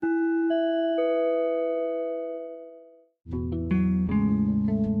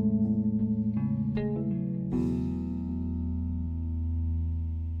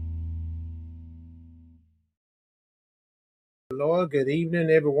Good evening,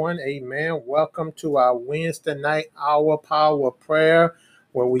 everyone. Amen. Welcome to our Wednesday night hour power prayer,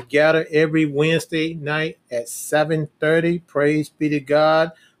 where we gather every Wednesday night at 7:30. Praise be to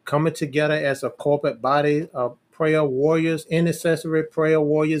God. Coming together as a corporate body of prayer warriors, intercessory prayer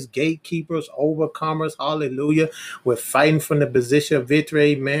warriors, gatekeepers, overcomers. Hallelujah. We're fighting from the position of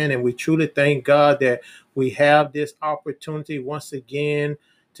victory. Amen. And we truly thank God that we have this opportunity once again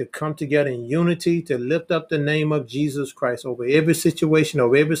to come together in unity, to lift up the name of Jesus Christ over every situation,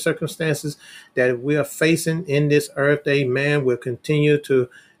 over every circumstances that we are facing in this earth. Amen. We'll continue to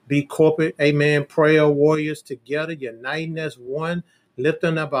be corporate, amen, prayer warriors together, uniting as one,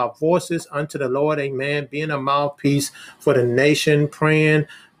 lifting up our voices unto the Lord, amen, being a mouthpiece for the nation, praying,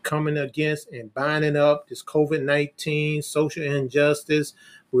 coming against and binding up this COVID-19, social injustice.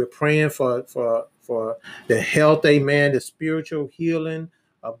 We're praying for the health, amen, the spiritual healing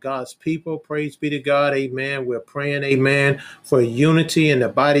of God's people. Praise be to God. Amen. We're praying, amen, for unity in the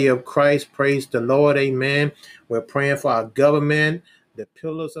body of Christ. Praise the Lord. Amen. We're praying for our government, the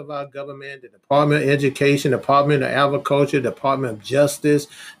pillars of our government, the Department of Education, Department of Agriculture, Department of Justice,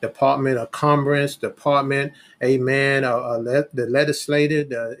 Department of Commerce, Department, amen, the legislative,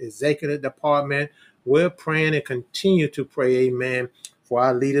 the executive department. We're praying and continue to pray, amen, for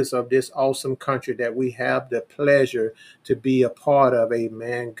our leaders of this awesome country that we have the pleasure to be a part of.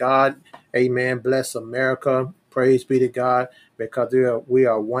 Amen. God, amen. Bless America. Praise be to God, because we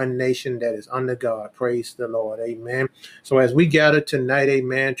are one nation that is under God. Praise the Lord. Amen. So as we gather tonight,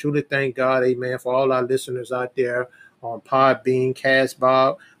 amen, truly thank God, amen, for all our listeners out there on Podbean,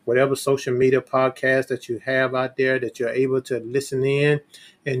 Castbox, whatever social media podcast that you have out there that you're able to listen in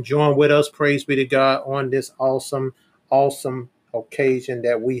and join with us. Praise be to God on this awesome occasion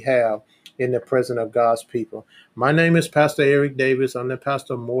that we have in the presence of God's people. My name is Pastor Eric Davis. I'm the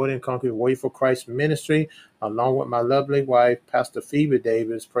pastor of More Than Conqueror Warrior for Christ Ministry, along with my lovely wife, Pastor Phoebe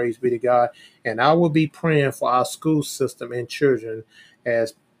Davis. Praise be to God. And I will be praying for our school system and children,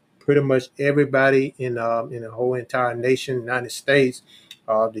 as pretty much everybody in the whole entire nation, United States,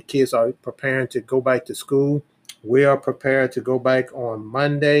 the kids are preparing to go back to school. We are prepared to go back on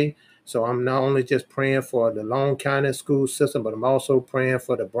Monday. So I'm not only just praying for the Long County school system, but I'm also praying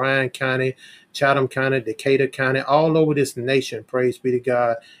for the Bryan County, Chatham County, Decatur County, all over this nation. Praise be to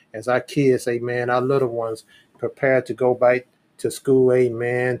God. As our kids, amen, our little ones prepare to go back to school,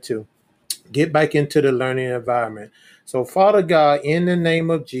 amen, to get back into the learning environment. So, Father God, in the name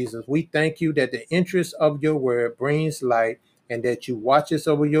of Jesus, we thank you that the interest of your word brings light, and that you watch us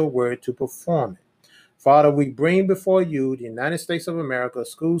over your word to perform it. Father, we bring before you the United States of America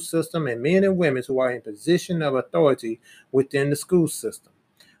school system and men and women who are in position of authority within the school system.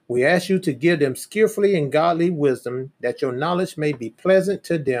 We ask you to give them skillfully and godly wisdom, that your knowledge may be pleasant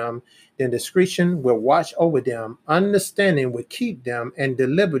to them, then discretion will watch over them, understanding will keep them and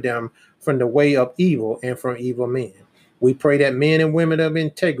deliver them from the way of evil and from evil men. We pray that men and women of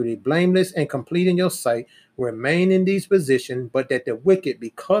integrity, blameless and complete in your sight, remain in these positions, but that the wicked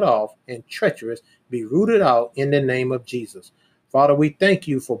be cut off and treacherous be rooted out in the name of Jesus. Father, we thank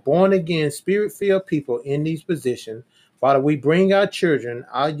you for born again, spirit filled people in these positions. Father, we bring our children,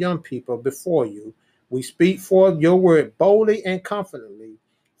 our young people before you. We speak forth your word boldly and confidently,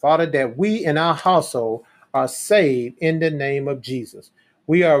 Father, that we and our household are saved in the name of Jesus.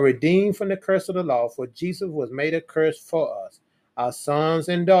 We are redeemed from the curse of the law, for Jesus was made a curse for us. Our sons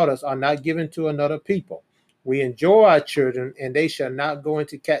and daughters are not given to another people. We enjoy our children, and they shall not go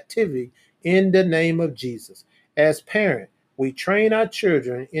into captivity in the name of Jesus. As parents, we train our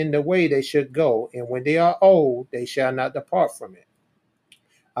children in the way they should go, and when they are old, they shall not depart from it.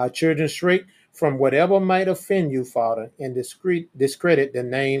 Our children shrink from whatever might offend you, Father, and discredit the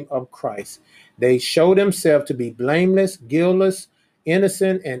name of Christ. They show themselves to be blameless, guiltless,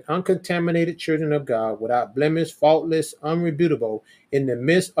 innocent, and uncontaminated children of God, without blemish, faultless, unrebutable, in the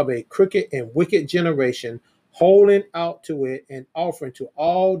midst of a crooked and wicked generation, holding out to it and offering to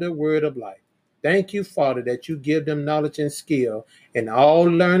all the word of life. Thank you, Father, that you give them knowledge and skill and all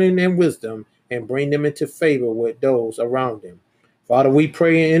learning and wisdom, and bring them into favor with those around them. Father, we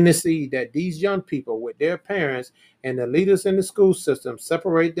pray and intercede that these young people, with their parents and the leaders in the school system,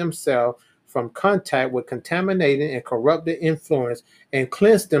 separate themselves from contact with contaminating and corrupted influence, and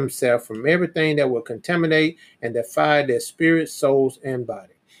cleanse themselves from everything that will contaminate and defile their spirit, souls, and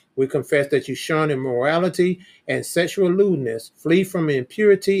body. We confess that you shun immorality and sexual lewdness, flee from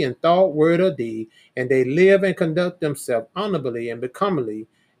impurity in thought, word, or deed, and they live and conduct themselves honorably and becomingly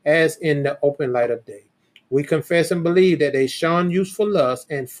as in the open light of day. We confess and believe that they shun useful lusts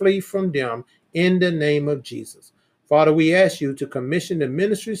and flee from them in the name of Jesus. Father, we ask you to commission the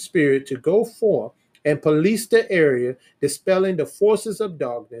ministry spirit to go forth and police the area, dispelling the forces of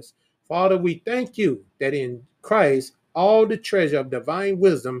darkness. Father, we thank you that in Christ, all the treasure of divine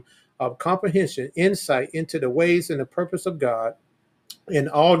wisdom, of comprehension, insight into the ways and the purpose of God, and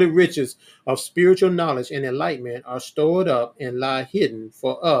all the riches of spiritual knowledge and enlightenment are stored up and lie hidden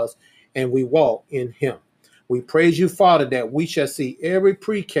for us, and we walk in Him. We praise you, Father, that we shall see every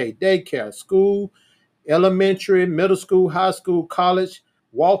pre-K, daycare, school, elementary, middle school, high school, college,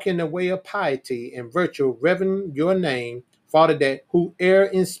 walk in the way of piety and virtue, reverend your name, Father, that who err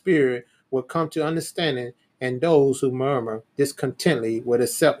in spirit will come to understanding, and those who murmur discontently will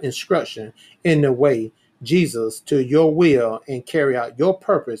accept instruction in the way, Jesus, to your will and carry out your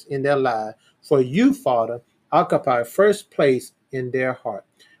purpose in their life. For you, Father, occupy first place in their heart.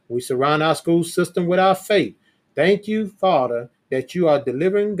 We surround our school system with our faith. Thank you, Father, that you are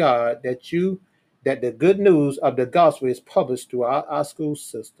delivering God, that the good news of the gospel is published throughout our school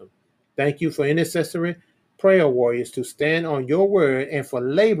system. Thank you for intercessory prayer warriors to stand on your word and for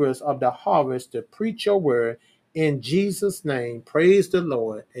laborers of the harvest to preach your word. In Jesus' name, praise the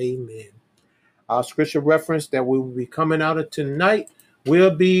Lord. Amen. Our scripture reference that we will be coming out of tonight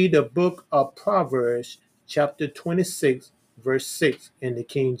will be the book of Proverbs, chapter 26, verse 6 in the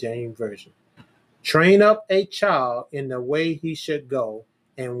King James Version. Train up a child in the way he should go,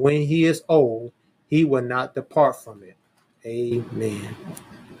 and when he is old, he will not depart from it. Amen.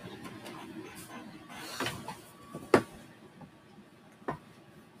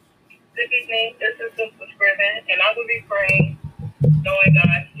 Good evening. This is Sister Scriven, and I will be praying, knowing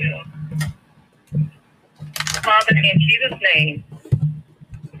God's will. Father, in Jesus' name,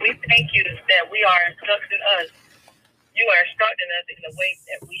 we thank you that we are instructing us. You are instructing us in the way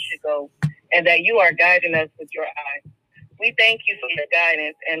that we should go, and that you are guiding us with your eye. We thank you for your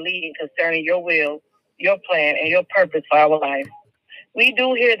guidance and leading concerning your will, your plan, and your purpose for our life. We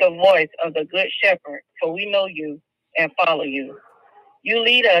do hear the voice of the Good Shepherd, for we know you and follow you. You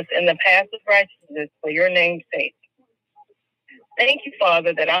lead us in the path of righteousness for your name's sake. Thank you,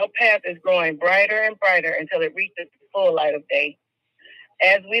 Father, that our path is growing brighter and brighter until it reaches the full light of day.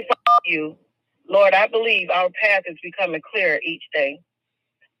 As we follow you, Lord, I believe our path is becoming clearer each day.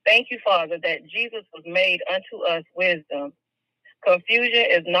 Thank you, Father, that Jesus was made unto us wisdom. Confusion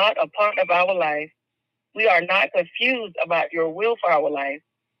is not a part of our life. We are not confused about your will for our life.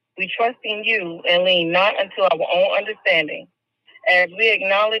 We trust in you and lean not unto our own understanding. As we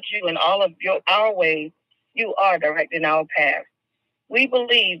acknowledge you in all of our ways, you are directing our path. We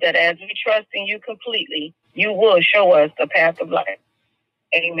believe that as we trust in you completely, you will show us the path of life.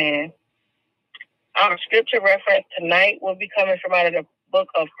 Amen. Our scripture reference tonight will be coming from out of the book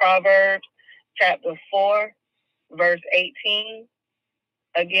of Proverbs, chapter 4, verse 18.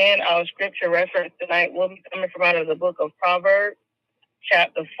 Again, our scripture reference tonight will be coming from out of the book of Proverbs,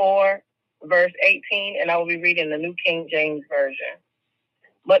 chapter 4, verse 18, and I will be reading the New King James Version.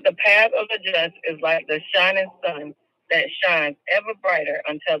 But the path of the just is like the shining sun that shines ever brighter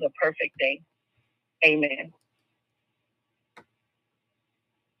until the perfect day. Amen.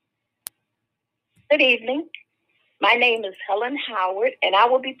 Good evening. My name is Helen Howard, and I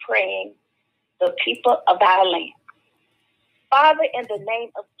will be praying the people of our land. Father, in the name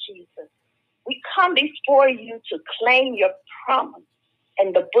of Jesus, we come before you to claim your promise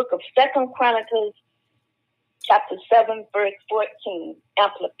in the book of 2 Chronicles, chapter 7, verse 14,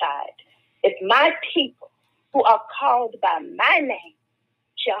 amplified. If my people who are called by my name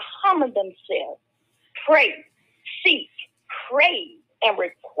shall humble themselves, pray, seek, crave, and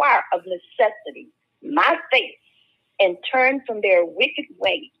require of necessity my face, and turn from their wicked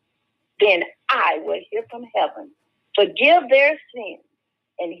ways, then I will hear from heaven, forgive their sins,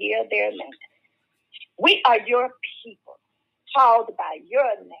 and heal their land. We are your people, called by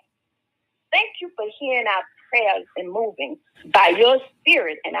your name. Thank you for hearing our prayers and moving by your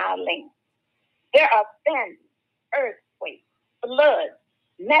spirit in our land. There are famines, earthquakes, floods,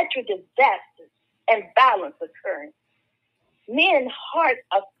 natural disasters, and violence occurring. Men's hearts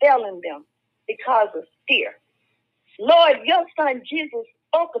are failing them because of fear. Lord, your son Jesus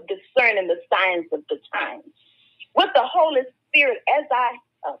spoke of discerning the signs of the times. With the Holy Spirit as our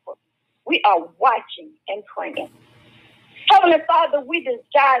helper, we are watching and praying. Heavenly Father, we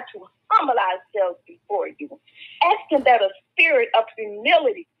desire to humble ourselves before you, asking that a spirit of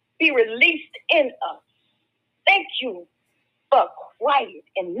humility be released in us. Thank you for a quiet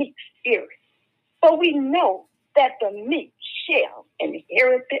and meek spirit, for we know that the meek shall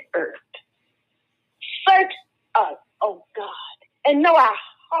inherit the earth. Search us, O God, and know our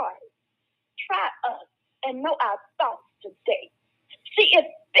hearts. Try us and know our thoughts today. See if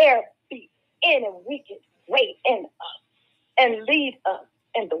there be any wicked way in us, and lead us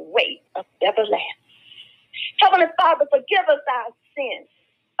in the way of everlasting. Heavenly Father, forgive us our sins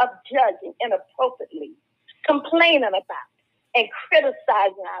of judging inappropriately, complaining about, and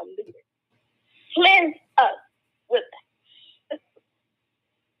criticizing our leaders. Cleanse us with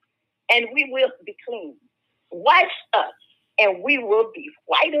and we will be clean. Wash us, and we will be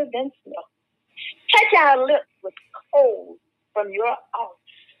whiter than snow. Touch our lips with coals from your altar,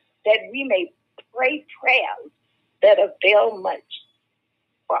 that we may pray prayers that avail much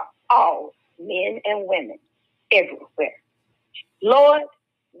for all men and women everywhere. Lord,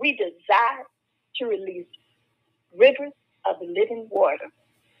 we desire to release rivers of living water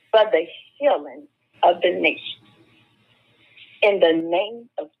for the healing of the nation. In the name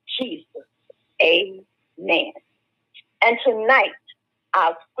of Jesus, amen. And tonight,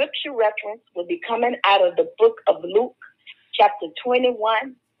 our scripture reference will be coming out of the book of Luke, chapter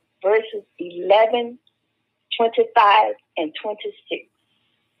 21, verses 11, 25, and 26.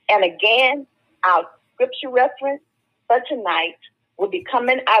 And again, our scripture reference for tonight will be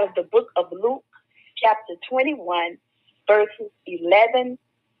coming out of the book of Luke, chapter 21, verses 11,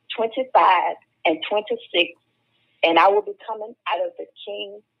 25, and 26. And I will be coming out of the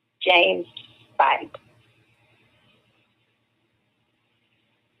King James Bible.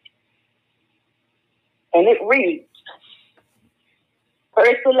 And it reads,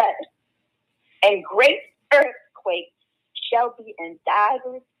 verse 11, and great earthquakes shall be in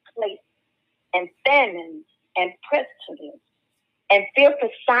divers places, and famines and pestilence, and fearful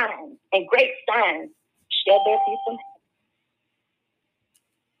signs, and great signs shall there be from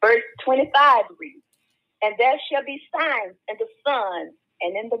heaven. Verse 25 reads, and there shall be signs in the sun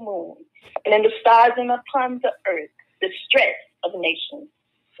and in the moon, and in the stars and upon the earth, the distress of nations,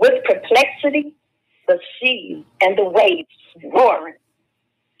 with perplexity, the seas and the waves roaring.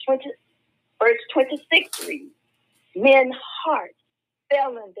 Verse 26 reads, men's hearts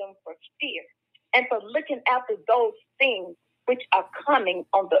failing them for fear, and for looking after those things which are coming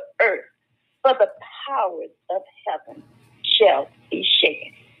on the earth, for the powers of heaven shall be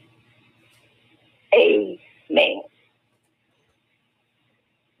shaken. Amen.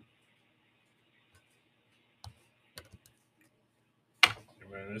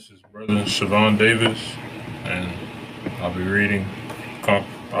 Amen. This is Brother Siobhan Davis, and I'll be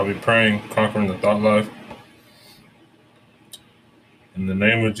praying, conquering the thought life. In the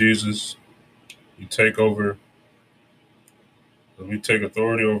name of Jesus, we take authority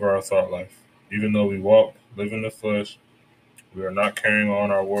over our thought life. Even though we live in the flesh, we are not carrying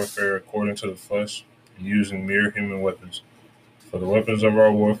on our warfare according to the flesh and using mere human weapons. For the weapons of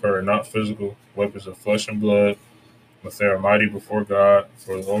our warfare are not physical, weapons of flesh and blood, but they are mighty before God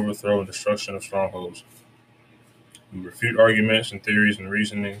for the overthrow and destruction of strongholds. We refute arguments and theories and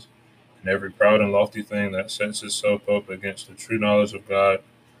reasonings, and every proud and lofty thing that sets itself up against the true knowledge of God,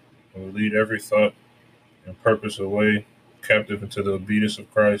 and we lead every thought and purpose away captive into the obedience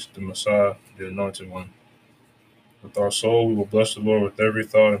of Christ, the Messiah, the Anointed One. With our soul, we will bless the Lord with every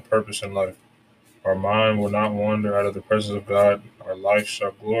thought and purpose in life. Our mind will not wander out of the presence of God. Our life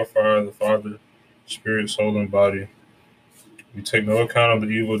shall glorify the Father, spirit, soul, and body. We take no account of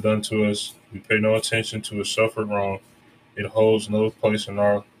the evil done to us. We pay no attention to a suffered wrong. It holds no place in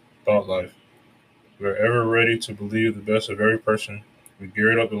our thought life. We are ever ready to believe the best of every person. We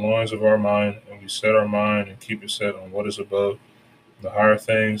gird up the loins of our mind, and we set our mind and keep it set on what is above, the higher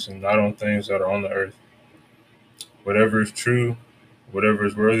things, and not on things that are on the earth. Whatever is true, whatever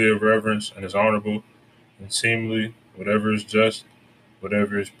is worthy of reverence and is honorable and seemly, whatever is just,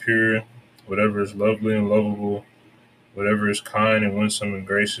 whatever is pure, whatever is lovely and lovable, whatever is kind and winsome and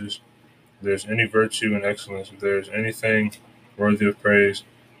gracious, if there is any virtue and excellence, if there is anything worthy of praise,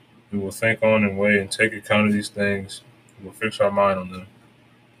 we will think on and weigh and take account of these things. We will fix our mind on them.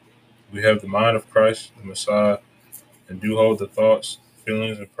 We have the mind of Christ, the Messiah, and do hold the thoughts,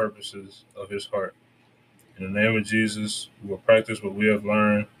 feelings, and purposes of his heart. In the name of Jesus, we will practice what we have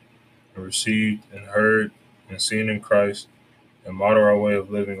learned and received and heard and seen in Christ, and model our way of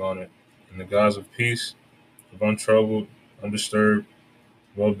living on it. And the gods of peace, of untroubled, undisturbed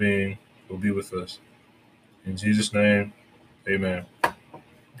well-being will be with us. In Jesus' name, amen.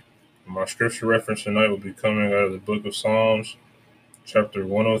 My scripture reference tonight will be coming out of the book of Psalms, chapter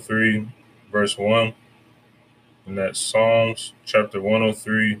 103, verse 1. And that's Psalms, chapter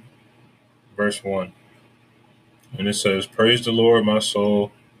 103, verse 1. And it says, praise the Lord, my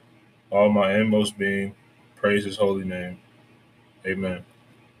soul, all my inmost being, praise his holy name. Amen.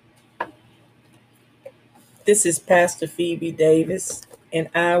 This is Pastor Phoebe Davis, and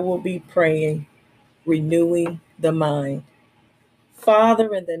I will be praying, renewing the mind.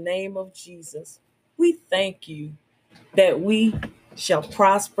 Father, in the name of Jesus, we thank you that we shall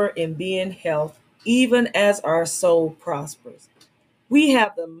prosper and be in health, even as our soul prospers. We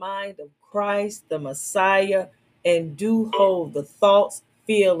have the mind of Christ, the Messiah, and do hold the thoughts,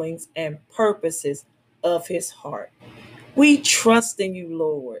 feelings, and purposes of his heart. We trust in you,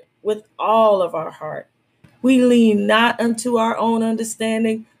 Lord, with all of our heart. We lean not unto our own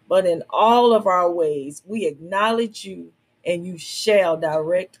understanding, but in all of our ways we acknowledge you, and you shall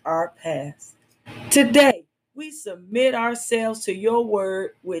direct our paths. Today, we submit ourselves to your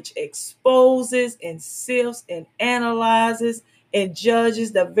word, which exposes and sifts and analyzes and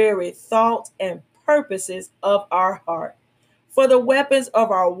judges the very thoughts and purposes of our heart. For the weapons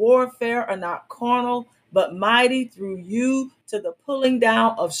of our warfare are not carnal, but mighty through you to the pulling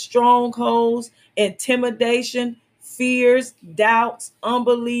down of strongholds, intimidation, fears, doubts,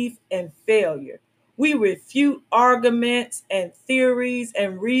 unbelief, and failure. We refute arguments and theories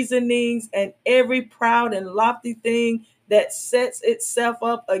and reasonings and every proud and lofty thing that sets itself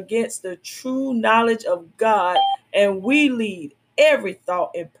up against the true knowledge of God, and we lead every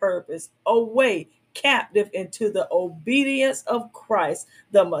thought and purpose away captive into the obedience of Christ,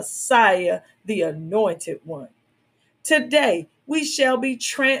 the Messiah, the Anointed One. Today, we shall be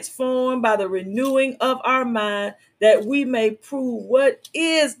transformed by the renewing of our mind, that we may prove what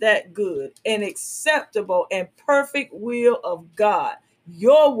is that good and acceptable and perfect will of God.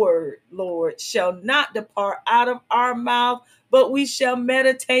 Your word, Lord, shall not depart out of our mouth, but we shall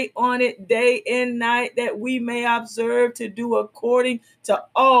meditate on it day and night, that we may observe to do according to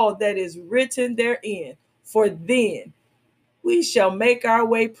all that is written therein. For then we shall make our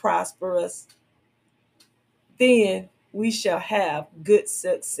way prosperous. Then we shall have good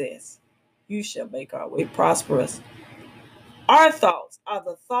success. You shall make our way prosperous. Our thoughts are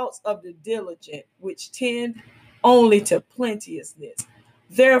the thoughts of the diligent, which tend only to plenteousness.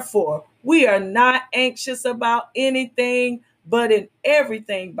 Therefore, we are not anxious about anything, but in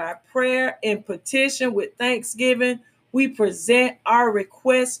everything by prayer and petition with thanksgiving, we present our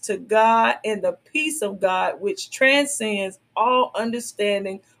requests to God, and the peace of God, which transcends all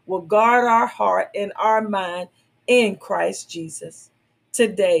understanding, will guard our heart and our mind in Christ Jesus.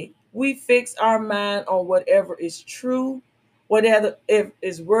 Today, we fix our mind on whatever is true, whatever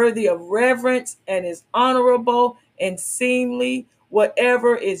is worthy of reverence and is honorable and seemly,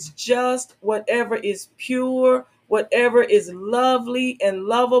 whatever is just, whatever is pure, whatever is lovely and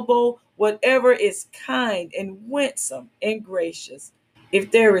lovable, whatever is kind and winsome and gracious.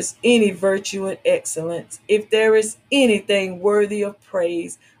 If there is any virtue and excellence, if there is anything worthy of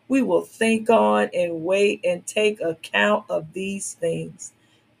praise, we will think on and wait and take account of these things.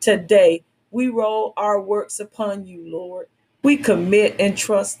 Today, we roll our works upon you, Lord. We commit and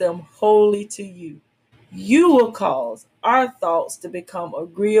trust them wholly to you. You will cause our thoughts to become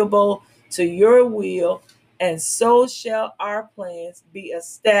agreeable to your will, and so shall our plans be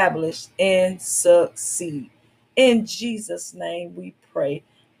established and succeed. In Jesus' name we pray.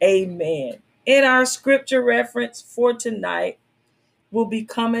 Amen. In our scripture reference for tonight, will be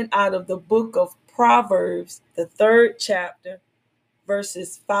coming out of the book of Proverbs, the 3rd chapter,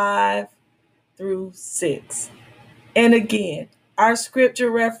 verses 5 through 6. And again, our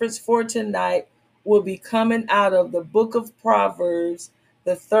scripture reference for tonight will be coming out of the book of Proverbs,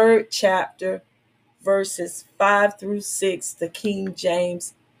 the 3rd chapter, verses 5 through 6, the King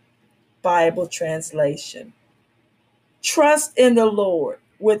James Bible translation. Trust in the Lord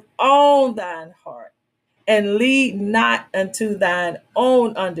with all thine heart, and lead not unto thine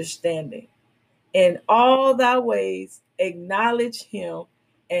own understanding. In all thy ways acknowledge him,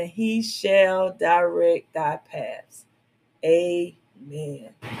 and he shall direct thy paths. Amen.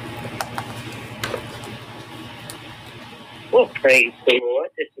 Well, praise the Lord.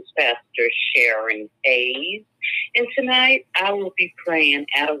 This is Pastor Sharon Hayes, and tonight I will be praying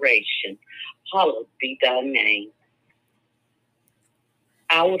adoration. Hallowed be thy name.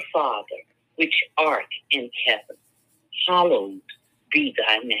 Our Father, which art in heaven, hallowed be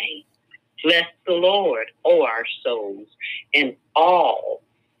thy name. Bless the Lord, O our souls, and all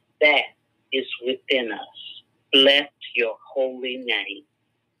that is within us. Bless your holy name.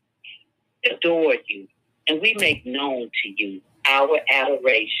 Adore you, and we make known to you our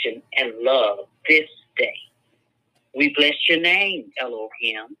adoration and love this day. We bless your name,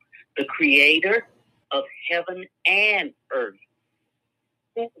 Elohim, the creator of heaven and earth,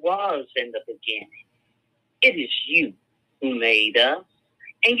 who was in the beginning. It is you who made us,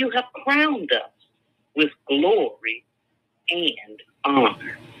 and you have crowned us with glory and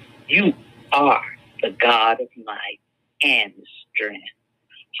honor. You are the God of might and strength.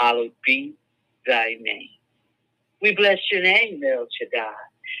 Hallowed be thy name. We bless your name, El Shaddai,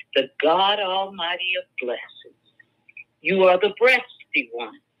 the God Almighty of blessings. You are the breasty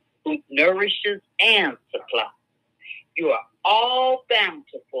one, who nourishes and supplies. You are all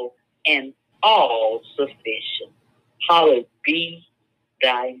bountiful and all sufficient. Hallowed be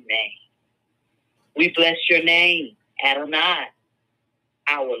thy name. We bless your name, Adonai,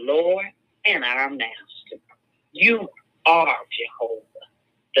 our Lord and our Master. You are Jehovah,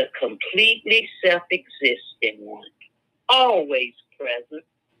 the completely self-existing one, always present,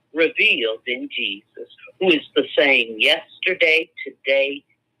 revealed in Jesus, who is the same yesterday, today,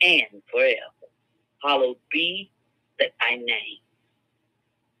 and forever. Hallowed be thy name.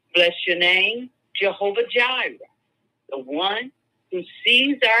 Bless your name, Jehovah Jireh, the one who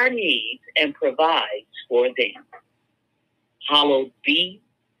sees our needs and provides for them. Hallowed be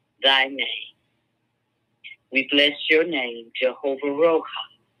thy name. We bless your name, Jehovah Roha,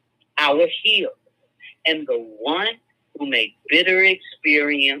 our healer, and the one who made bitter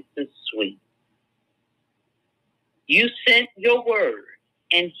experiences sweet. You sent your word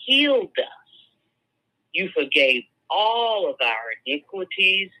and healed us. You forgave all of our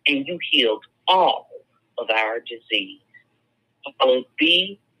iniquities and you healed all of our disease. Hallowed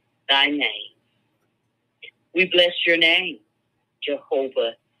be thy name. We bless your name,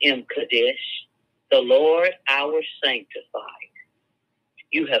 Jehovah M'Kaddesh, the Lord our sanctifier.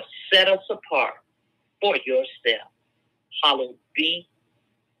 You have set us apart for yourself. Hallowed be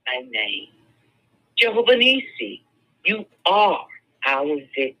thy name. Jehovah Nissi, you are our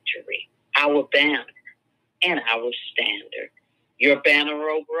victory, our banner, and our standard. Your banner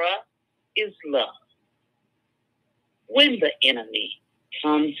over us is love. When the enemy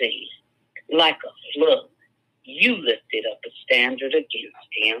comes in like a flood, you lifted up a standard against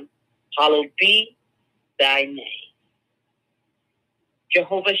him. Hallowed be thy name.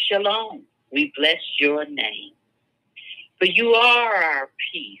 Jehovah Shalom, we bless your name. For you are our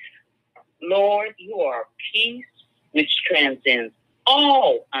peace. Lord, you are peace which transcends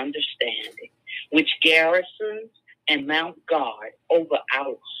all understanding, which garrisons and mount guard over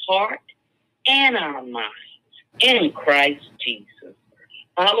our heart and our mind in Christ Jesus.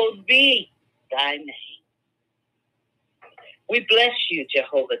 Hallowed be thy name. We bless you,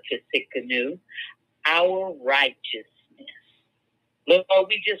 Jehovah Tsidkenu, our righteousness. Lord,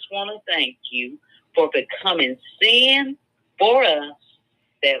 we just want to thank you for becoming sin for us,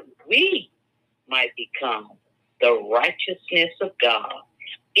 that we might become the righteousness of God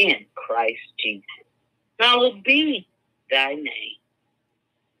in Christ Jesus. Hallowed be thy name.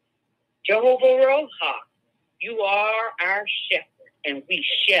 Jehovah Roha, you are our shepherd, and we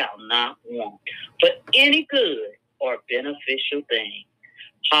shall not want for any good or beneficial thing.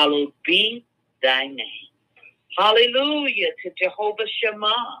 Hallowed be thy name. Hallelujah to Jehovah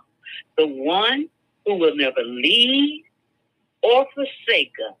Shammah, the one who will never leave or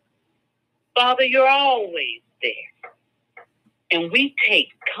forsake us. Father, you're always there. And we take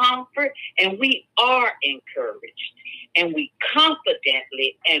comfort and we are encouraged. And we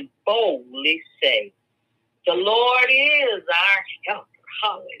confidently and boldly say, the Lord is our helper.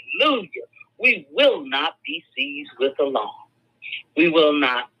 Hallelujah. We will not be seized with alarm. We will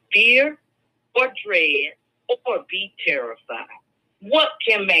not fear or dread or be terrified. What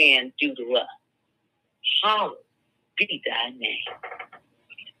can man do to us? Hallowed be thy name.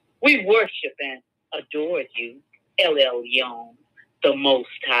 We worship and adore you, El Elyon, the Most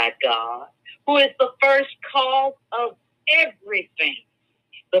High God, who is the first cause of everything,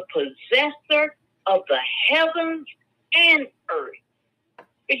 the possessor of the heavens and earth.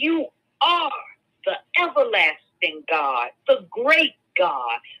 You are the everlasting God, the great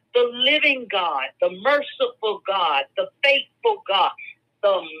God, the living God, the merciful God, the faithful God,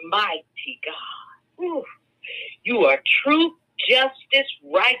 the mighty God. Ooh. You are truth, justice,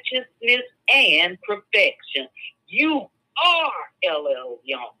 righteousness, and perfection. You are El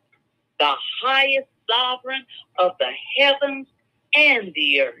Elyon, the highest sovereign of the heavens and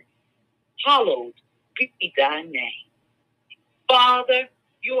the earth. Hallowed be thy name. Father,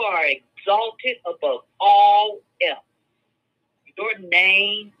 you are exalted above all else. Your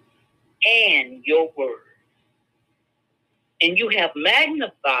name and your word. And you have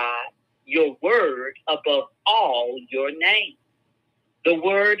magnified your word above all your name. The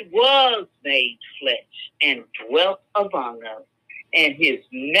word was made flesh and dwelt among us, and his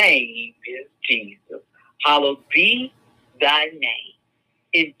name is Jesus. Hallowed be thy name.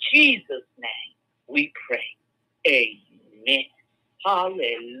 In Jesus' name we pray. Amen.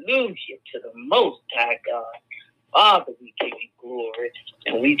 Hallelujah to the Most High God. Father, we give you glory,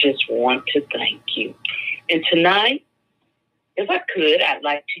 and we just want to thank you. And tonight, if I could, I'd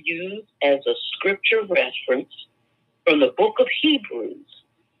like to use as a scripture reference from the book of Hebrews,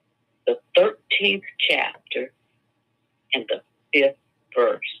 the 13th chapter and the 5th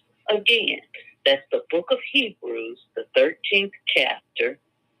verse. Again, that's the book of Hebrews, the 13th chapter,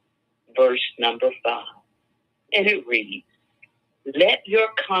 verse number 5. And it reads, "Let your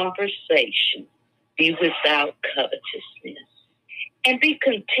conversation be without covetousness, and be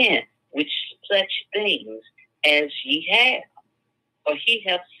content with such things as ye have. For he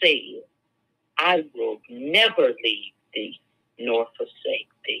hath said, I will never leave thee nor forsake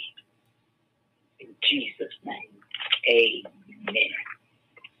thee." In Jesus' name, amen.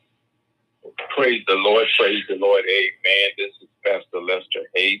 Praise the Lord, amen. This is Pastor Lester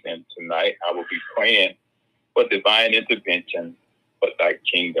Hayes, and tonight I will be praying for divine intervention, for thy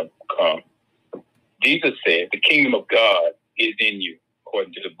kingdom come. Jesus said, the kingdom of God is in you,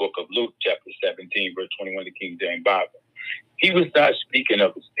 according to the book of Luke, chapter 17, verse 21, the King James Bible. He was speaking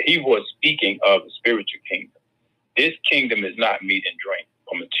of the spiritual kingdom. This kingdom is not meat and drink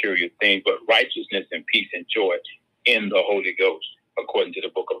or material things, but righteousness and peace and joy in the Holy Ghost, according to the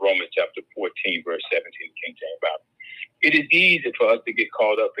book of Romans, chapter 14, verse 17, King James Bible. It is easy for us to get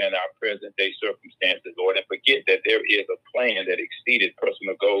caught up in our present day circumstances, Lord, and forget that there is a plan that exceeded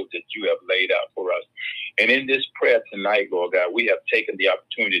personal goals that you have laid out for us. And in this prayer tonight, Lord God, we have taken the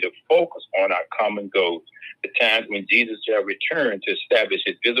opportunity to focus on our common goals, the times when Jesus shall return to establish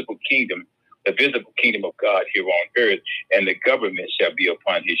his visible kingdom, the visible kingdom of God here on earth, and the government shall be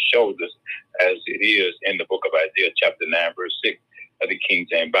upon his shoulders, as it is in the book of Isaiah, chapter 9, verse 6 of the King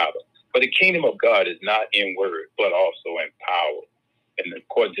James Bible. For the kingdom of God is not in word, but also in power. And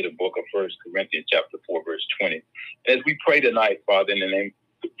according to the book of 1 Corinthians, chapter 4, verse 20. As we pray tonight, Father, in the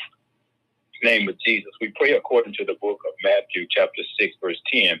name of Jesus, we pray according to the book of Matthew, chapter 6, verse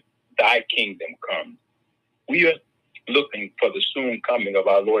 10, thy kingdom come. We are looking for the soon coming of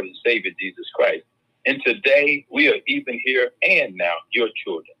our Lord and Savior, Jesus Christ. And today, we are even here and now, your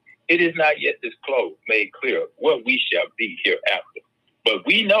children. It is not yet disclosed, made clear, what we shall be hereafter. But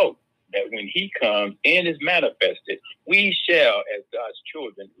we know that when he comes and is manifested, we shall, as God's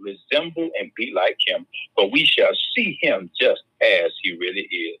children, resemble and be like him, but we shall see him just as he really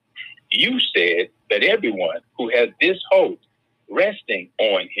is. You said that everyone who has this hope resting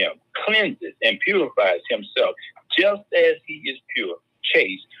on him cleanses and purifies himself just as he is pure,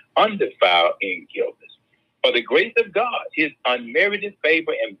 chaste, undefiled, and guiltless. For the grace of God, his unmerited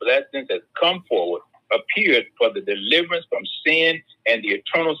favor and blessings has come forward, appeared for the deliverance from sin and the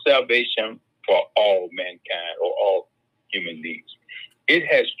eternal salvation for all mankind, or all human beings. It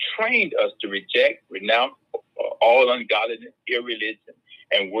has trained us to reject, renounce all ungodliness, irreligion,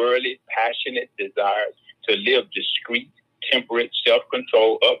 and worldly, passionate desires, to live discreet, temperate,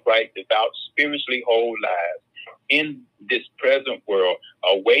 self-controlled, upright, devout, spiritually whole lives in this present world,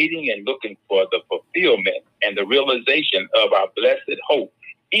 awaiting and looking for the fulfillment and the realization of our blessed hope,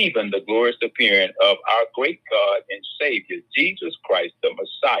 even the glorious appearing of our great God and Savior, Jesus Christ, the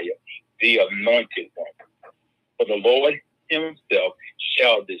Messiah, the Anointed One. For the Lord himself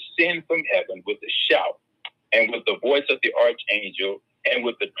shall descend from heaven with a shout, and with the voice of the archangel, and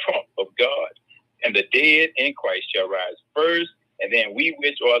with the trump of God. And the dead in Christ shall rise first, and then we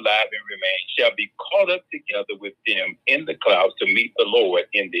which are alive and remain shall be caught up together with them in the clouds to meet the Lord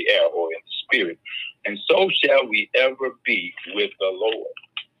in the air, or in the spirit. And so shall we ever be with the Lord.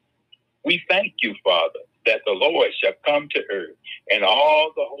 We thank you, Father, that the Lord shall come to earth, and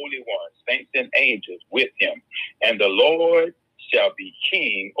all the holy ones, saints and angels with him. And the Lord shall be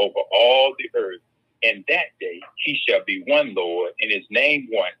king over all the earth. And that day he shall be one Lord, and his name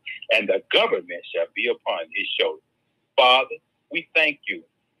one, and the government shall be upon his shoulders. Father, we thank you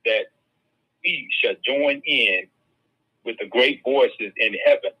that we shall join in with the great voices in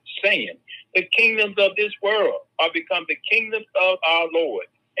heaven, saying, the kingdoms of this world are become the kingdoms of our Lord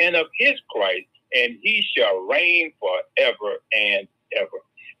and of his Christ, and he shall reign forever and ever.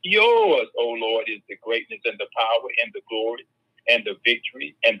 Yours, O Lord, is the greatness and the power and the glory and the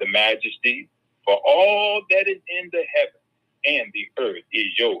victory and the majesty, for all that is in the heaven and the earth is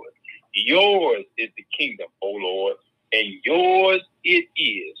yours. Yours is the kingdom, O Lord, and yours it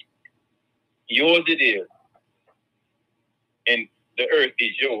is. Yours it is. And the earth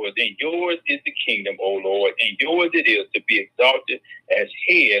is yours, and yours is the kingdom, O Lord, and yours it is to be exalted as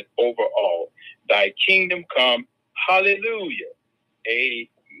head over all. Thy kingdom come. Hallelujah.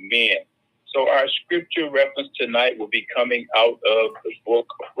 Amen. So our scripture reference tonight will be coming out of the book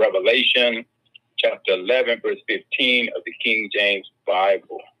of Revelation, chapter 11, verse 15 of the King James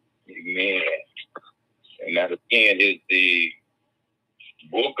Bible. Amen. And that again is the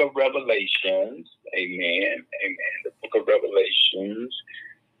book of Revelations. Amen. Amen. The book of Revelations.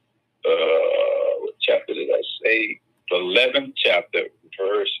 What chapter did I say? The 11th chapter,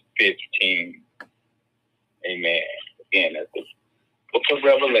 verse 15. Amen. Again, that's the book book of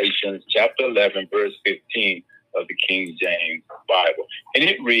Revelation, chapter 11, verse 15 of the King James Bible. And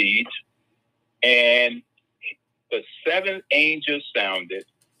it reads, and the seventh angel sounded,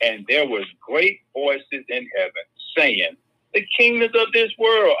 and there was great voices in heaven, saying, the kingdoms of this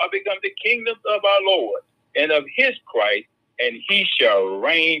world are become the kingdoms of our Lord and of his Christ, and he shall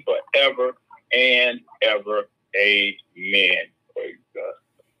reign forever and ever. Amen. Praise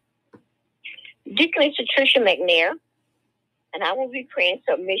God. Deaconess Patricia McNair, and I will be praying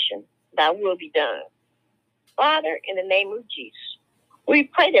submission, thy will be done. Father, in the name of Jesus, we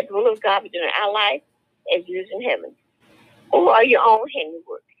pray that the will of God be done in our life as it is in heaven. Who are your own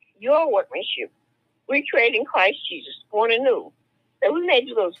handiwork, your workmanship, recreated in Christ Jesus, born anew, that we may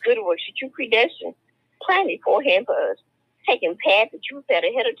do those good works that you predestined, planned beforehand for us, taking paths that you prepared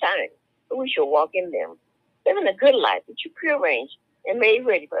ahead of time, that we shall walk in them, living a good life that you prearranged and made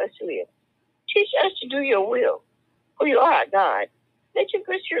ready for us to live. Teach us to do your will, for you are our God. Let your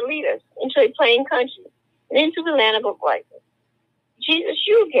good spirit lead us into a plain country and into the land of uprightness. Jesus,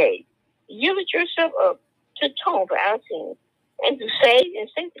 you yielded yourself up to atone for our sins and to save and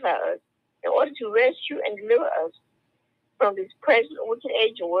sanctify us in order to rescue and deliver us from this present wicked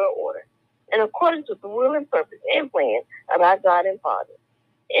age and world order, in accordance with the will and purpose and plan of our God and Father.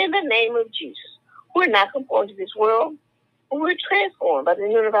 In the name of Jesus, we're not conformed to this world, but we're transformed by the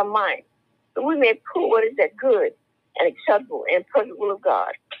renewing of our mind, that we may prove what is that good and acceptable and perfect will of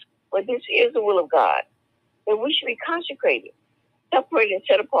God. For this is the will of God, that we should be consecrated, separated, and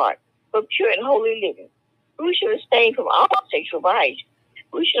set apart for pure and holy living. We should abstain from all sexual vice.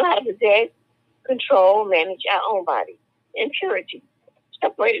 We should know how to possess, control, manage our own body in purity,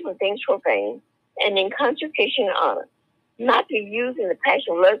 separated from things profane, and in consecration and honor, not to be used in the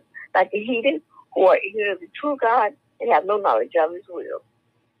passion of lust like the heathen who are ignorant of the true God and have no knowledge of his will.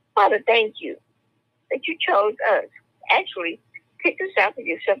 Father, thank you that you chose us, actually picked us out for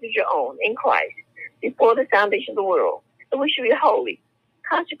yourself as your own in Christ before the foundation of the world, that we should be holy,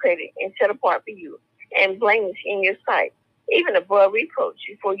 consecrated, and set apart for you, and blameless in your sight, even above reproach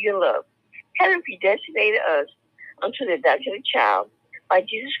before your love. Having predestinated us unto the adoption of a child by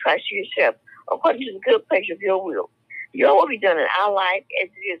Jesus Christ to yourself, according to the good pleasure of your will. Your will be done in our life as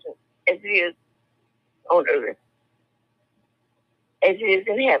it is on earth, as it is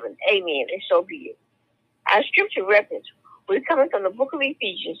in heaven. Amen. And so be it. Our scripture reference will be coming from the book of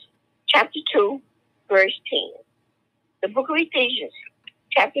Ephesians, chapter 2, verse 10. The book of Ephesians,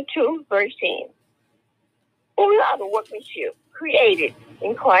 chapter 2, verse 10. For we are the workmanship, created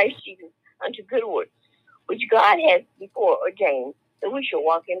in Christ Jesus unto good works, which God has before ordained that we shall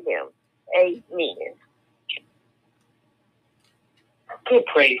walk in them. Amen. Good,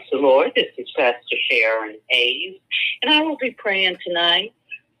 praise the Lord. This is Pastor Sharon Hayes, and I will be praying tonight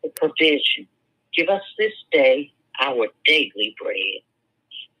for provision. Give us this day our daily bread.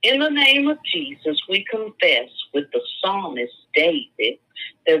 In the name of Jesus, we confess with the psalmist David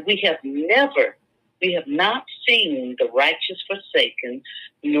that we have not seen the righteous forsaken,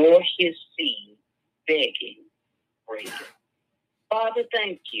 nor his seed begging bread. Father,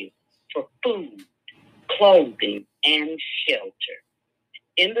 thank you for food, clothing, and shelter.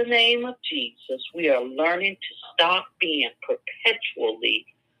 In the name of Jesus, we are learning to stop being perpetually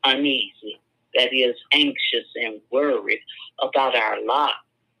uneasy, that is, anxious and worried about our lives,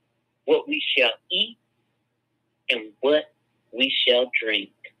 what we shall eat and what we shall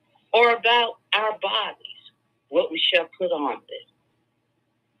drink, or about our bodies, what we shall put on them.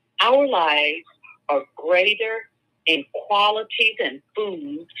 Our lives are greater in quality than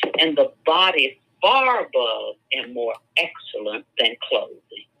food, and the body is far above and more excellent than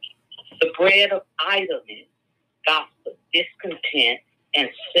clothing. The bread of idleness, gossip, discontent, and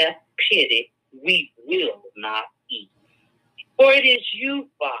self-pity we will not eat. For it is you,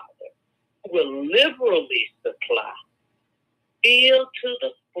 Father, who will liberally supply, fill to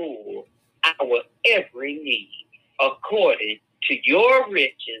the full our every need, according to your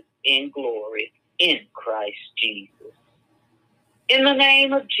riches in glory in Christ Jesus. In the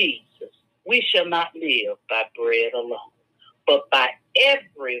name of Jesus, we shall not live by bread alone, but by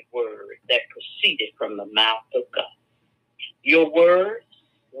every word that proceeded from the mouth of God. Your words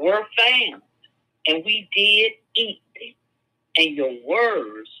were found, and we did eat them, and your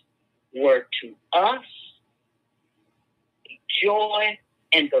words were to us joy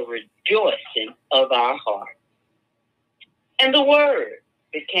and the rejoicing of our heart. And the word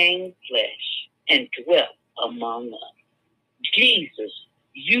became flesh and dwelt among us. Jesus,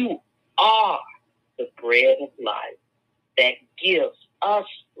 you are the bread of life that gives us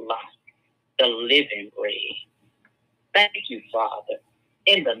life, the living bread. Thank you, Father,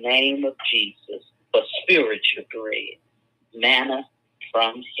 in the name of Jesus, for spiritual bread, manna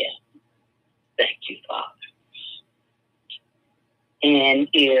from heaven. Thank you, Father. And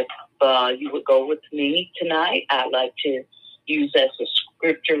if you would go with me tonight, I'd like to use as a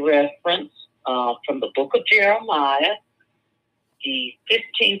scripture reference from the book of Jeremiah, the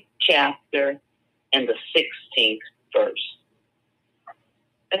 15th chapter and the 16th verse.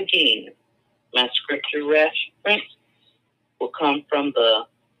 Again, my scripture reference will come from the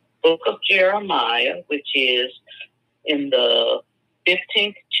book of Jeremiah, which is in the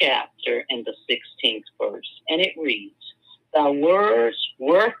 15th chapter and the 16th verse. And it reads, "Thy words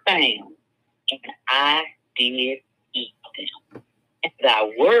were found, and I did eat them. And thy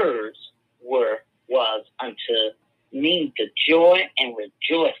words was unto me the joy and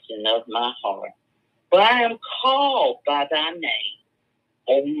rejoicing of my heart. For I am called by thy name,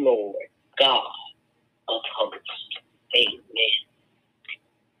 O Lord, God of hosts." Amen.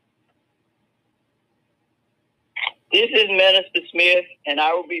 This is Minister Smith, and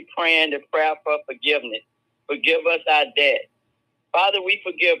I will be praying the prayer for forgiveness. Forgive us our debt. Father, we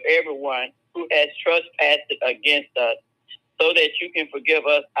forgive everyone who has trespassed against us, so that you can forgive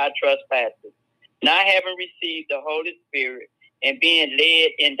us our trespasses. Not having received the Holy Spirit and being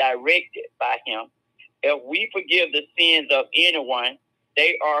led and directed by him, if we forgive the sins of anyone,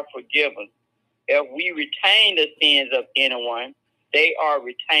 they are forgiven. If we retain the sins of anyone, they are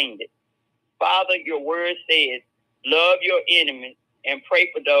retained. Father, your word says, love your enemies and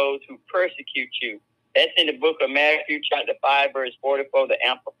pray for those who persecute you. That's in the book of Matthew, chapter 5, verse 44, the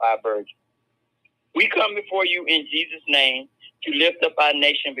Amplified Version. We come before you in Jesus' name to lift up our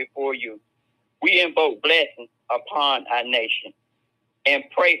nation before you. We invoke blessings upon our nation and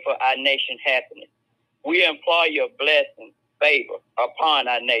pray for our nation's happiness. We implore your blessing, favor upon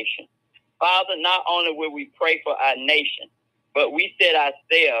our nation. Father, not only will we pray for our nation, but we set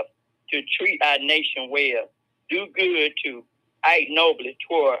ourselves to treat our nation well, do good to act nobly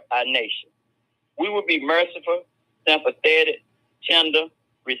toward our nation. We will be merciful, sympathetic, tender,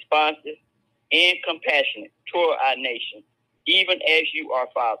 responsive, and compassionate toward our nation, even as you are,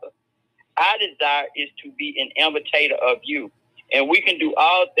 Father. Our desire is to be an imitator of you, and we can do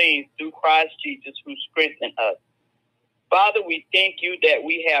all things through Christ Jesus who strengthens us. Father, we thank you that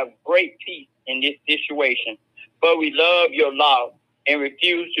we have great peace in this situation, but we love your law and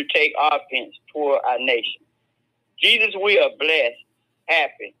refuse to take offense toward our nation. Jesus, we are blessed,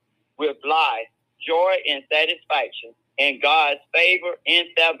 happy, with life, joy, and satisfaction, and God's favor and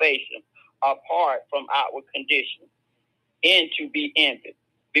salvation apart from outward conditions, and to be envied,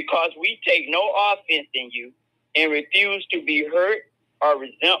 because we take no offense in you and refuse to be hurt or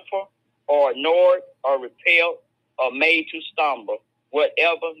resentful or ignored or repelled or made to stumble,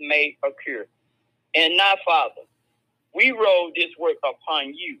 whatever may occur. And now, Father, we roll this work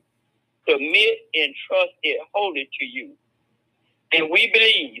upon you, commit and trust it wholly to you. And we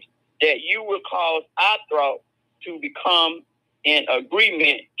believe that you will cause our thoughts to become in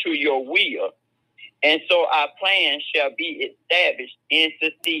agreement to your will. And so our plan shall be established and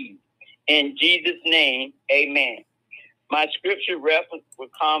succeed. In Jesus' name, amen. My scripture reference will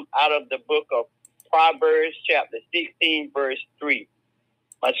come out of the book of Proverbs, chapter 16, verse 3.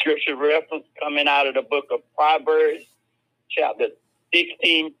 My scripture reference coming out of the book of Proverbs, chapter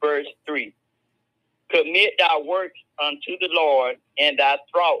 16, verse 3. Commit thy works unto the Lord, and thy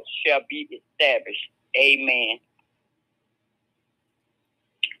thoughts shall be established. Amen.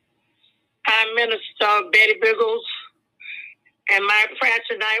 I'm Minister Betty Biggles, and my prayer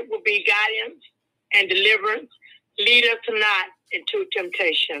tonight will be guidance and deliverance. Lead us not into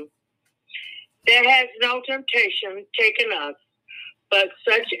temptation. There has no temptation taken us, but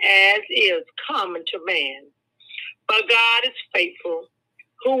such as is common to man. But God is faithful,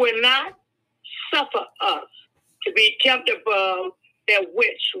 who will not suffer us to be tempted above that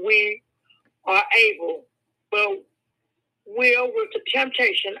which we are able, but will with the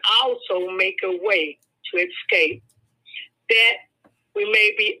temptation also make a way to escape, that we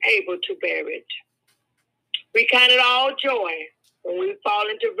may be able to bear it. We count it all joy when we fall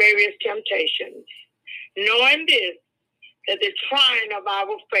into various temptations, knowing this, that the trying of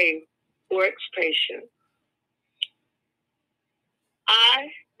our faith works patience. I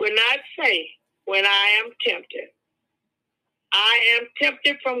will not say when I am tempted, I am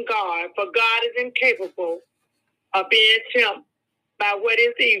tempted from God, for God is incapable of being tempted by what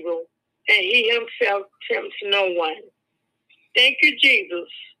is evil, and he himself tempts no one. Thank you, Jesus,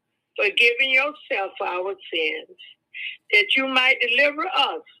 for giving yourself for our sins, that you might deliver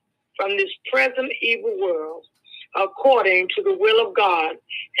us from this present evil world, according to the will of God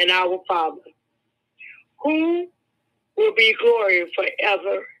and our Father, who will be glory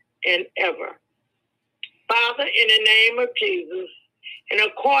forever and ever. Father, in the name of Jesus, and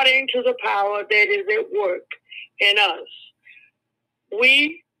according to the power that is at work in us.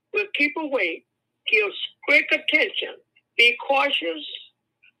 We will keep awake, give strict attention, be cautious,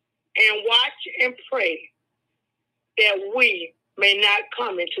 and watch and pray that we may not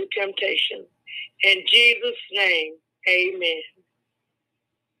come into temptation. In Jesus' name, amen.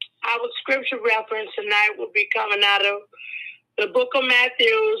 Our scripture reference tonight will be coming out of the book of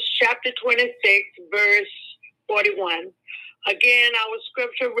Matthew, chapter 26, verse 41. Again, our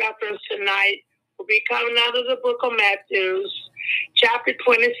scripture reference tonight will be coming out of the book of Matthew, chapter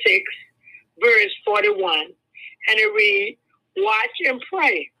 26, verse 41. And it reads, watch and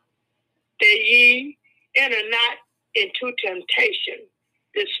pray that ye enter not into temptation.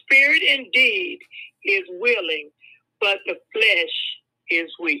 The spirit indeed is willing, but the flesh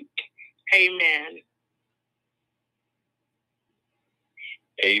is weak. Amen.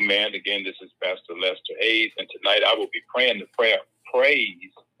 Amen. Again, this is Pastor Lester Hayes, and tonight I will be praying the prayer of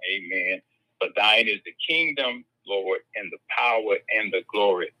praise. Amen. For thine is the kingdom, Lord, and the power and the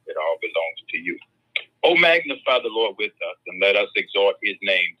glory. It all belongs to you. Oh, magnify the Lord with us, and let us exalt his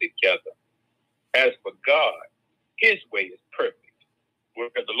name together. As for God, his way is perfect. Where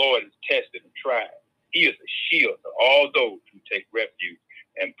the Lord is tested and tried, he is a shield to all those who take refuge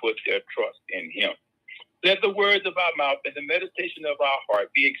and put their trust in him. Let the words of our mouth and the meditation of our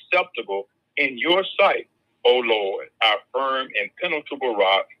heart be acceptable in your sight, O Lord, our firm and penetrable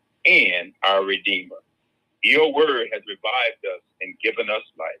rock and our Redeemer. Your word has revived us and given us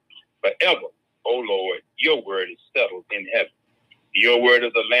life. Forever, O Lord, your word is settled in heaven. Your word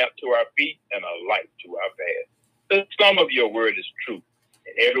is a lamp to our feet and a light to our path. The sum of your word is true,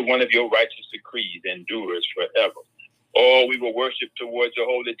 and every one of your righteous decrees endures forever. Oh, we will worship towards your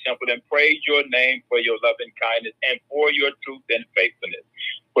holy temple and praise your name for your loving kindness and for your truth and faithfulness.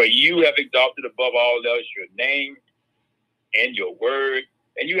 For you have exalted above all else your name and your word,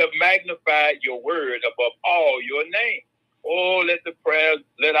 and you have magnified your word above all your name. Oh,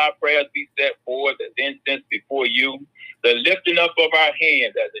 let our prayers be set forth as incense before you, the lifting up of our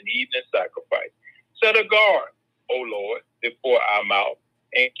hands as an evening sacrifice. Set a guard, O Lord, before our mouth,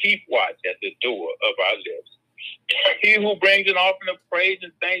 and keep watch at the door of our lips. He who brings an offering of praise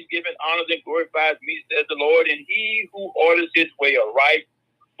and thanksgiving honors and glorifies me, says the Lord, and he who orders his way aright,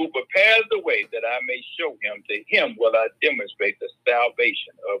 who prepares the way that I may show him, to him will I demonstrate the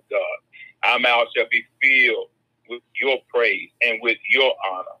salvation of God. Our mouth shall be filled with your praise and with your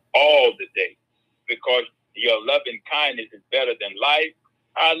honor all the day, because your loving kindness is better than life.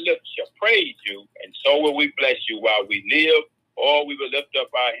 Our lips shall praise you, and so will we bless you while we live, or we will lift up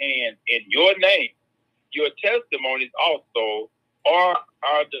our hands in your name. Your testimonies also are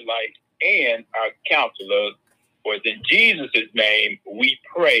our delight and our counselors. For it's in Jesus' name we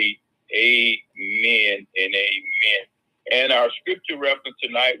pray. Amen and amen. And our scripture reference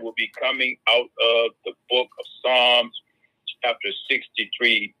tonight will be coming out of the book of Psalms, chapter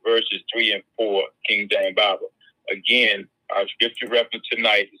 63, verses 3 and 4, King James Bible. Again, our scripture reference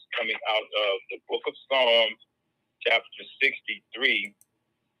tonight is coming out of the book of Psalms, chapter 63,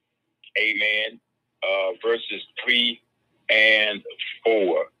 amen, verses 3 and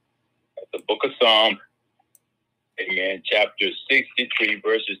 4. The book of Psalms, amen, chapter 63,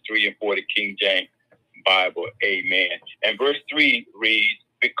 verses 3 and 4, the King James Bible, amen. And verse 3 reads,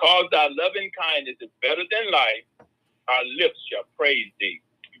 because thy loving kindness is better than life, our lips shall praise thee.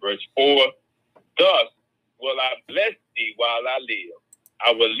 Verse 4, thus will I bless thee while I live.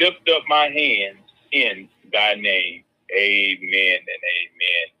 I will lift up my hands in thy name. Amen and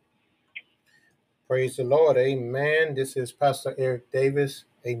amen. Praise the Lord. Amen. This is Pastor Eric Davis.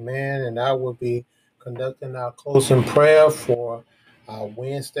 Amen. And I will be conducting our closing prayer for our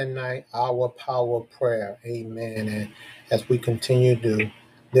Wednesday night, our power prayer. Amen. And as we continue to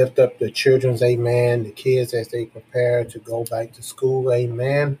lift up the children's, amen, the kids as they prepare to go back to school.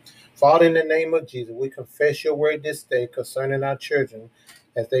 Amen. Father, in the name of Jesus, we confess your word this day concerning our children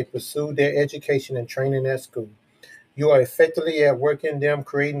as they pursue their education and training at school. You are effectively at work in them,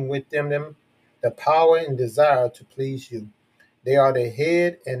 creating with them the power and desire to please you. They are the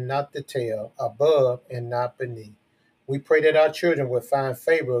head and not the tail, above and not beneath. We pray that our children will find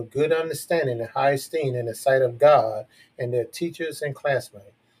favor, good understanding, and high esteem in the sight of God and their teachers and classmates.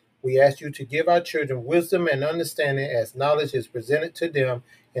 We ask you to give our children wisdom and understanding as knowledge is presented to them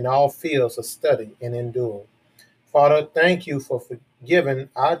in all fields of study and endure. Father, thank you for giving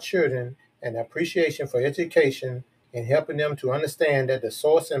our children an appreciation for education and helping them to understand that the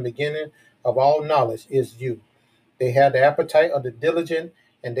source and beginning of all knowledge is you. They have the appetite of the diligent,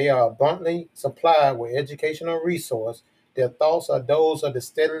 and they are abundantly supplied with educational resource. Their thoughts are those of the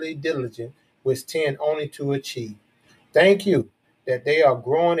steadily diligent, which tend only to achieve. Thank you that they are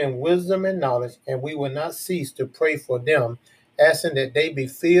growing in wisdom and knowledge, and we will not cease to pray for them, asking that they be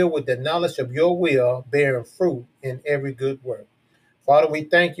filled with the knowledge of your will, bearing fruit in every good work. Father, we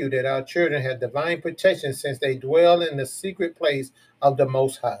thank you that our children have divine protection since they dwell in the secret place of the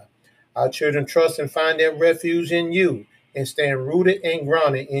Most High. Our children trust and find their refuge in you and stand rooted and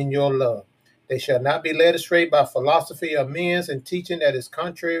grounded in your love. They shall not be led astray by philosophy of men's and teaching that is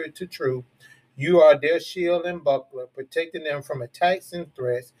contrary to truth. You are their shield and buckler, protecting them from attacks and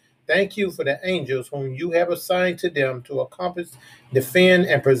threats. Thank you for the angels whom you have assigned to them to accomplish, defend,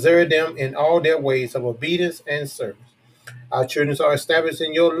 and preserve them in all their ways of obedience and service. Our children are established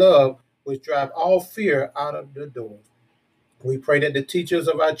in your love, which drive all fear out of the doors. We pray that the teachers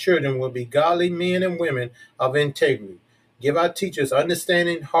of our children will be godly men and women of integrity. Give our teachers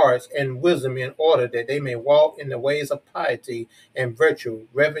understanding hearts and wisdom in order that they may walk in the ways of piety and virtue,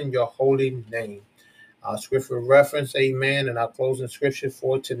 revering your holy name. Our scripture reference, amen, and our closing scripture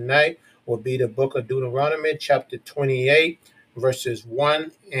for tonight will be the book of Deuteronomy, chapter 28, verses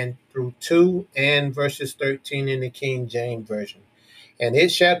 1 and through 2, and verses 13 in the King James Version. And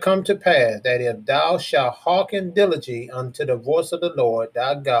it shall come to pass that if thou shalt hearken diligently unto the voice of the Lord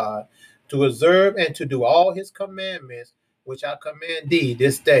thy God, to observe and to do all his commandments, which I command thee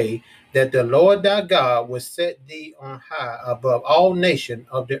this day, that the Lord thy God will set thee on high above all nations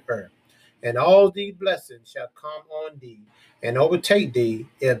of the earth. And all these blessings shall come on thee and overtake thee,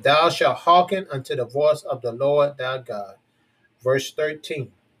 if thou shalt hearken unto the voice of the Lord thy God. Verse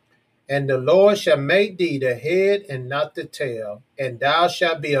 13. And the Lord shall make thee the head and not the tail, and thou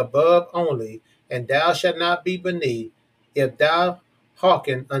shalt be above only, and thou shalt not be beneath, if thou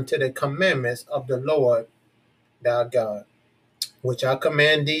hearken unto the commandments of the Lord thy God, which I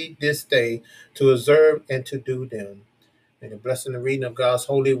command thee this day to observe and to do them. May the blessing and reading of God's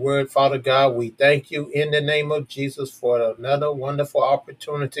holy word, Father God, we thank you in the name of Jesus for another wonderful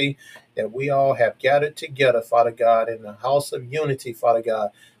opportunity that we all have gathered together, Father God, in the house of unity, Father God.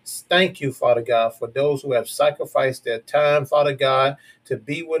 Thank you, Father God, for those who have sacrificed their time, Father God, to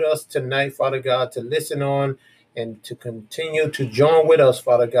be with us tonight, Father God, to listen on and to continue to join with us,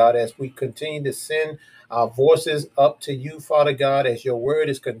 Father God, as we continue to send our voices up to you, Father God, as your word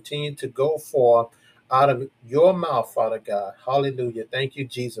is continuing to go forth out of your mouth, Father God. Hallelujah. Thank you,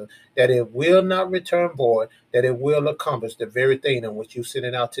 Jesus, that it will not return void, that it will accomplish the very thing in which you sent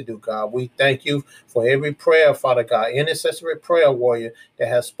it out to do, God. We thank you for every prayer, Father God, intercessory prayer warrior that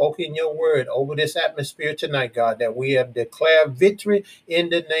has spoken your word over this atmosphere tonight, God, that we have declared victory in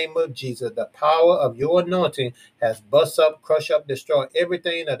the name of Jesus. The power of your anointing has bust up, crushed up, destroyed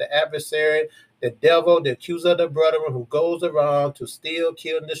everything of the adversary, the devil, the accuser of the brethren who goes around to steal,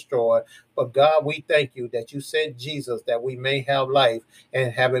 kill, and destroy. But God, we thank you that you sent Jesus that we may have life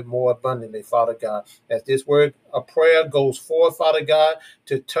and have it more abundantly, Father God. As this word of prayer goes forth, Father God,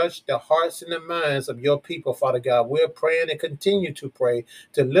 to touch the hearts and the minds of your people, Father God, we're praying and continue to pray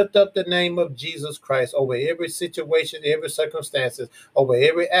to lift up the name of Jesus Christ over every situation, every circumstances, over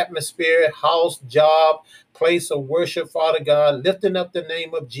every atmosphere, house, job, place of worship, Father God, lifting up the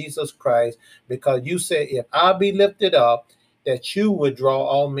name of Jesus Christ, because you said, if I be lifted up, that you would draw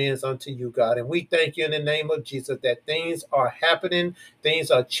all men unto you, God. And we thank you in the name of Jesus that things are happening, things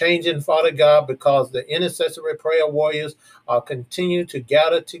are changing, Father God, because the intercessory prayer warriors are continuing to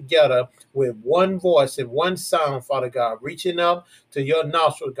gather together with one voice and one sound, Father God, reaching up to your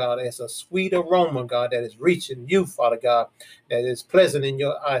nostril, God, as a sweet aroma, God, that is reaching you, Father God, that is pleasant in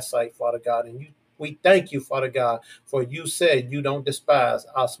your eyesight, Father God. And we thank you, Father God, for you said you don't despise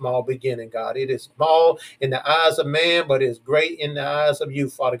our small beginning, God. It is small in the eyes of man, but it's great in the eyes of you,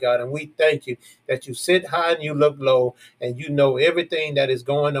 Father God. And we thank you that you sit high and you look low, and you know everything that is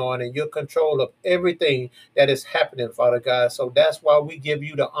going on, and you're in control of everything that is happening, Father God. So that's why we give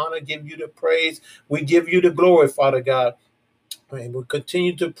you the honor, give you the praise, we give you the glory, Father God. And we'll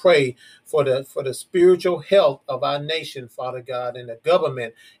continue to pray for the spiritual health of our nation, Father God, and the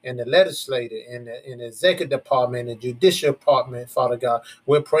government and the legislature and the executive department and judicial department, Father God.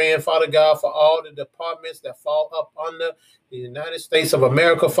 We're praying, Father God, for all the departments that fall up under the United States of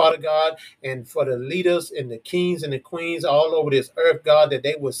America, Father God, and for the leaders and the kings and the queens all over this earth, God, that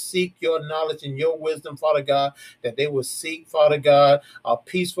they will seek your knowledge and your wisdom, Father God, that they will seek, Father God, a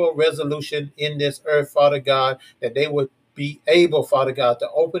peaceful resolution in this earth, Father God, that they would be able, Father God, to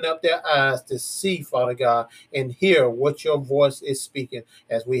open up their eyes to see, Father God, and hear what your voice is speaking.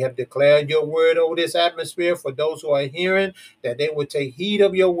 As we have declared your word over this atmosphere, for those who are hearing, that they would take heed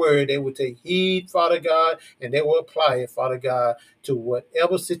of your word. They would take heed, Father God, and they will apply it, Father God, to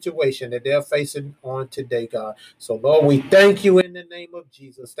whatever situation that they're facing on today, God. So, Lord, we thank you in the name of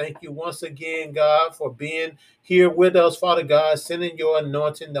Jesus. Thank you once again, God, for being here with us, Father God, sending your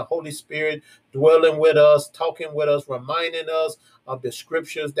anointing, the Holy Spirit dwelling with us, talking with us, reminding us of the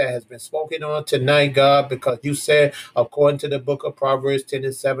scriptures that has been spoken on tonight, God, because you said, according to the book of Proverbs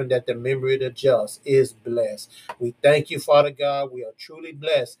 10:7, that the memory of the just is blessed. We thank you, Father God. We are truly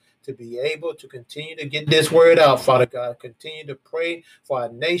blessed to be able to continue to get this word out, Father God. Continue to pray for our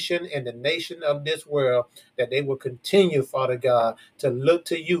nation and the nation of this world, that they will continue, Father God, to look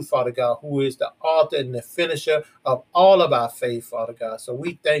to you, Father God, who is the author and the finisher of all of our faith, Father God. So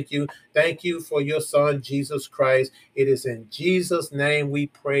we thank you. Thank you for your Son, Jesus Christ. It is in Jesus' name we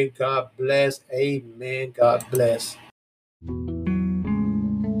pray. God bless. Amen. God bless.